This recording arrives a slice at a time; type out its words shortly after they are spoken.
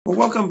Well,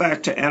 welcome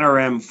back to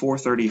NRM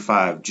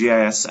 435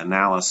 GIS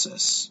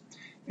Analysis.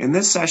 In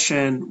this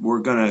session, we're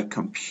going to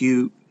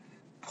compute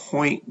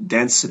point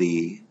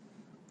density,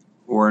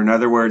 or in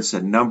other words,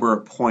 the number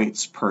of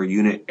points per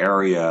unit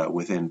area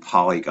within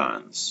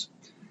polygons.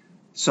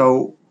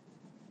 So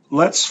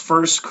let's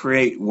first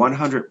create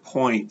 100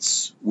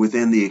 points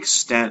within the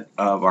extent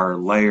of our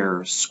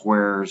layer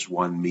squares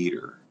 1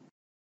 meter.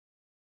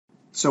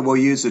 So we'll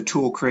use the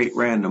tool create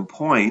random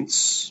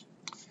points,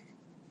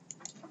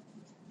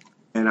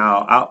 and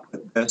I'll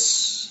output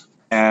this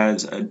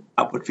as an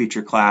output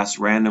feature class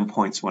random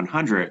points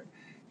 100.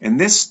 And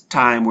this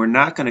time we're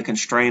not going to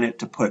constrain it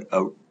to put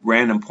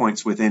random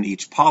points within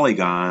each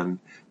polygon.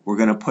 We're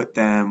going to put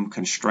them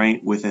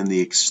constraint within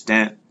the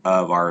extent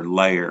of our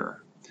layer.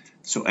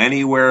 So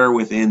anywhere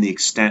within the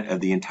extent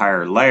of the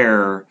entire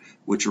layer,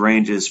 which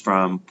ranges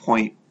from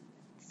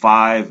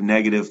 0.5,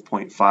 negative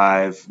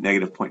 0.5,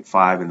 negative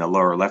 0.5 in the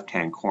lower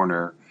left-hand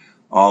corner,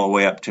 all the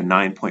way up to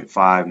 9.5,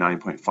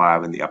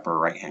 9.5 in the upper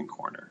right-hand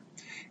corner.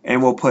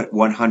 And we'll put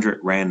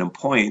 100 random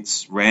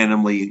points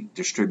randomly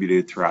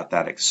distributed throughout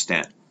that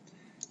extent.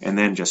 And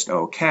then just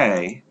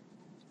OK.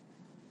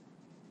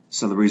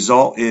 So the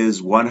result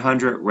is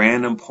 100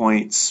 random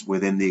points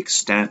within the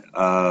extent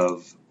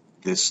of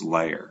this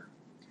layer.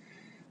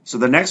 So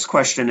the next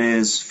question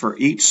is, for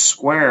each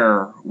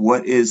square,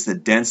 what is the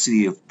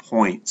density of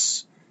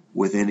points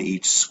within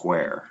each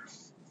square?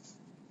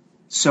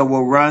 So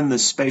we'll run the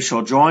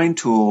Spatial Join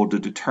tool to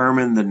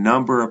determine the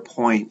number of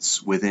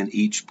points within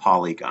each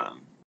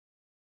polygon.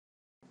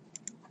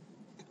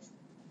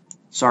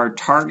 So our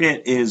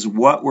target is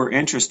what we're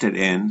interested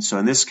in. So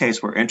in this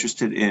case, we're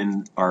interested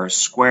in our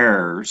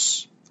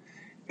squares.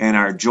 And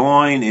our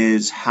join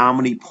is how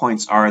many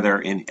points are there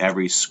in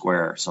every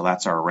square. So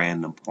that's our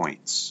random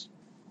points.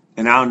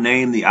 And I'll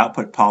name the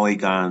output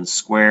polygon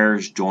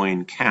squares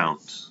join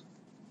count.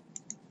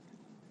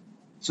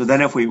 So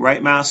then if we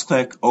right mouse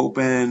click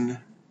open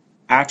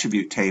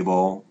attribute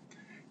table,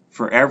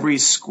 for every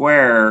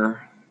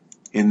square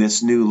in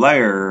this new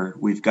layer,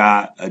 we've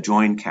got a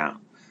join count.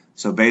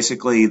 So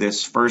basically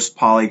this first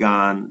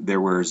polygon,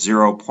 there were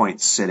 0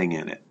 points sitting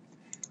in it.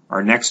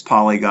 Our next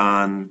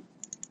polygon,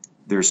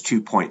 there's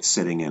 2 points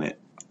sitting in it.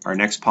 Our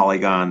next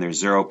polygon, there's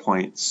 0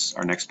 points.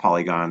 Our next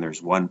polygon,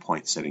 there's 1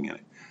 point sitting in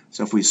it.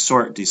 So if we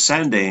sort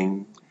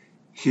descending,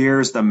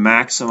 here's the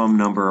maximum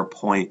number of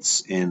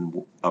points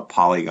in a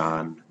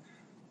polygon.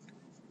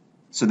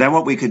 So then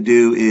what we could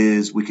do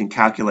is we can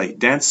calculate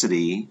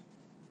density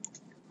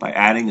by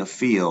adding a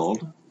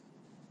field.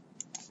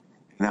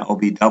 And that will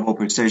be double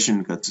precision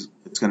because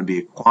it's going to be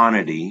a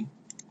quantity.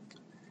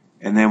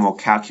 And then we'll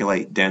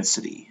calculate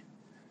density.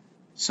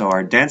 So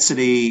our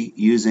density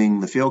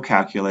using the field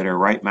calculator,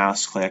 right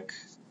mouse click,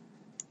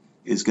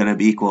 is going to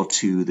be equal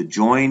to the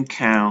join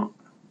count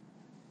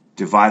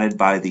divided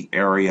by the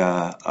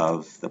area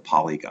of the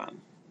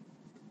polygon.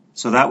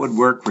 So that would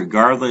work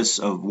regardless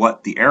of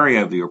what the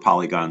area of your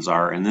polygons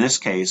are. In this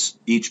case,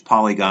 each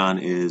polygon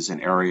is an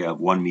area of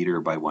 1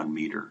 meter by 1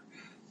 meter.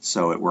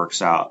 So it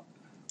works out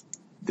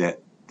that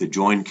the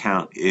join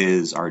count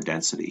is our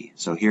density.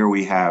 So here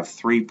we have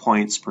 3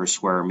 points per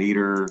square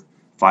meter,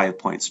 5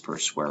 points per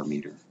square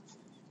meter.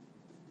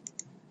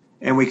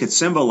 And we could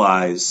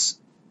symbolize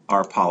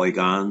our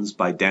polygons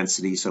by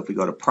density. So if we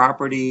go to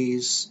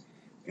Properties,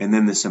 and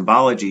then the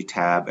Symbology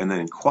tab, and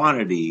then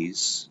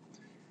Quantities,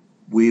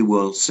 we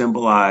will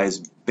symbolize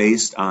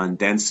based on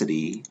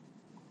density.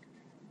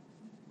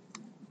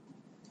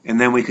 And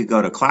then we could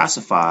go to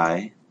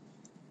Classify,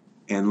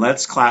 and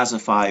let's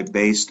classify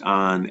based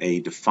on a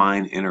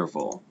defined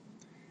interval.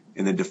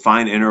 And the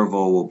defined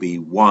interval will be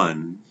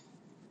 1,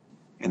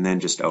 and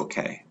then just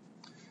OK.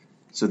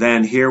 So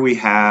then here we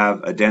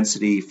have a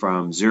density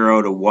from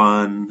 0 to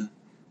 1,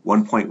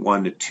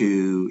 1.1 to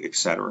 2,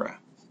 etc.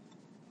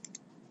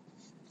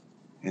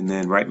 And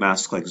then right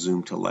mouse click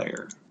zoom to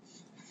layer.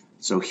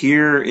 So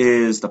here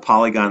is the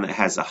polygon that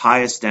has the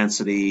highest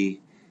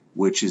density,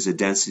 which is a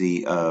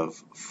density of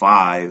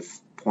 5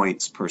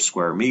 points per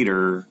square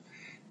meter.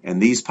 And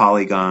these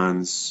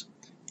polygons,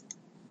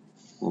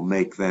 will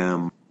make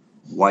them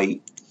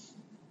white.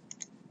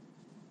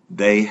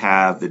 They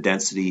have the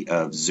density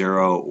of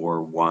 0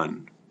 or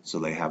 1, so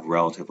they have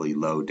relatively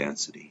low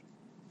density.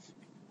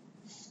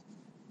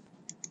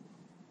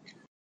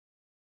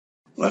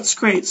 Let's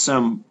create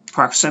some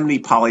proximity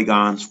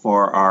polygons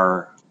for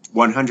our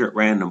 100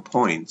 random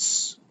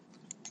points.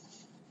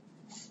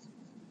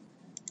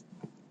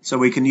 So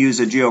we can use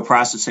a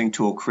geoprocessing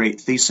tool, create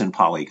Thiessen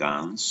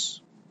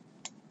polygons.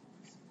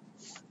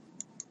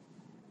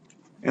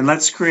 And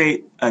let's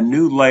create a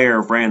new layer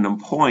of random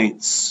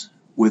points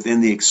within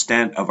the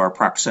extent of our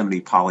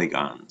proximity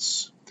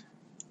polygons.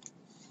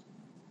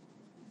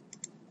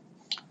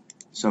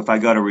 So if I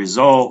go to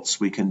results,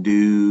 we can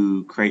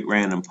do create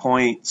random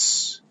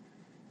points,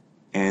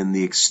 and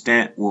the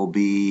extent will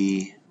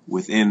be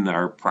within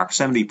our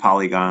proximity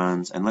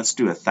polygons, and let's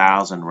do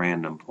 1,000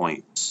 random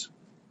points.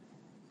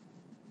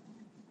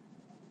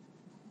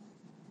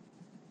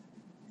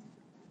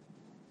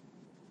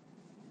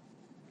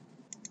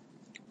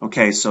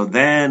 Okay, so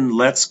then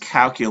let's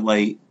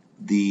calculate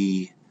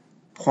the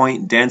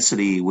point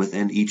density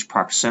within each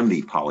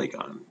proximity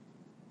polygon.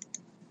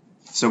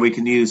 So we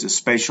can use a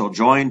spatial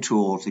join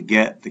tool to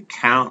get the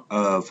count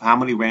of how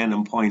many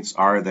random points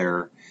are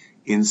there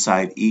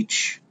inside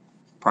each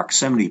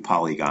proximity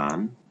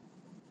polygon.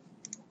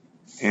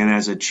 And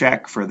as a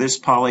check for this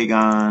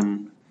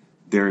polygon,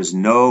 there's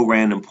no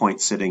random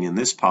point sitting in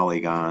this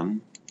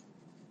polygon.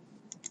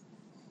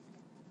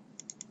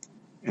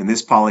 And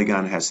this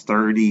polygon has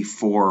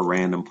 34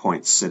 random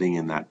points sitting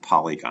in that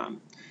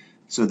polygon.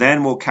 So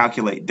then we'll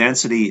calculate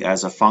density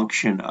as a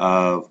function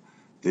of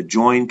the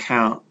join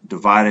count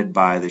divided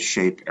by the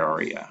shape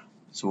area.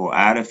 So we'll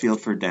add a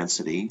field for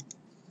density.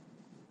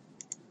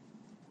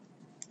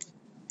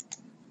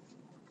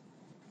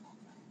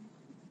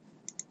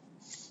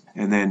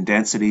 And then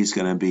density is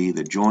going to be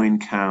the join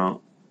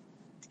count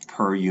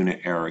per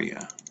unit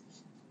area.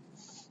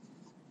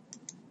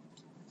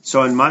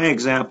 So in my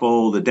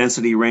example, the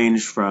density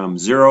ranged from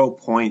 0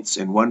 points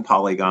in one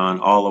polygon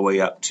all the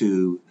way up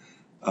to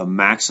a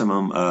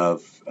maximum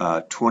of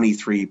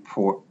 23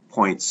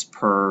 points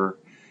per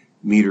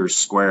meter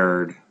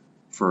squared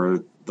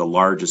for the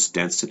largest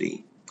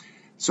density.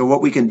 So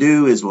what we can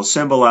do is we'll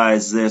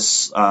symbolize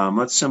this,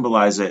 let's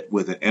symbolize it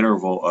with an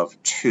interval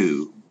of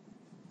 2.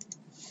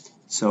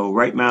 So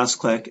right mouse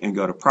click and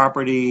go to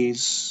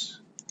Properties,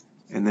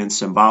 and then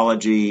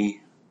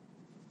Symbology,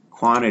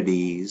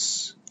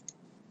 Quantities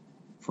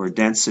for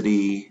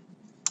density,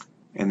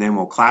 and then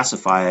we'll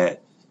classify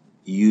it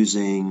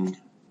using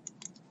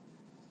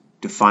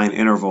define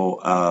interval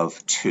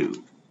of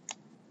 2.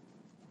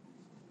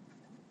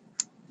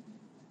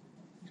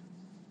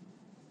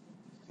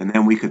 And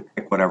then we could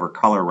pick whatever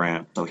color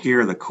ramp. So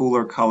here the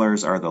cooler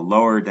colors are the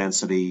lower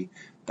density,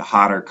 the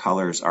hotter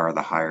colors are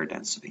the higher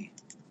density.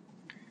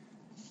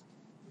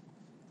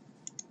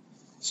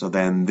 So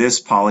then this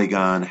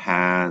polygon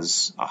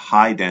has a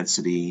high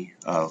density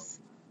of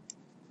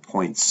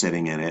points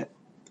sitting in it,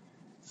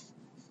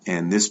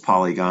 and this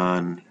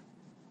polygon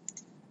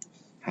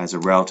has a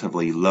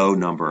relatively low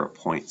number of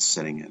points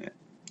sitting in it.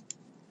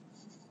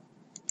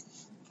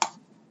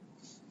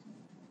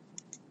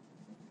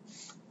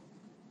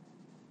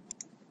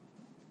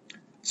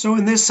 So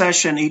in this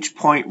session, each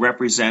point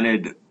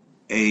represented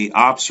an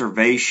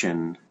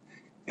observation,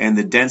 and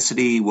the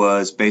density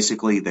was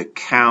basically the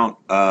count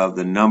of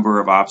the number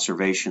of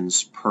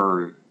observations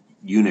per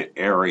unit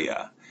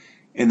area.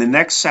 In the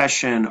next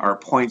session, our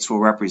points will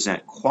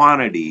represent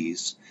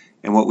quantities,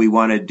 and what we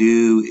want to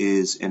do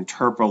is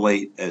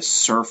interpolate a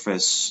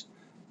surface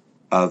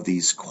of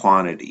these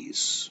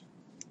quantities.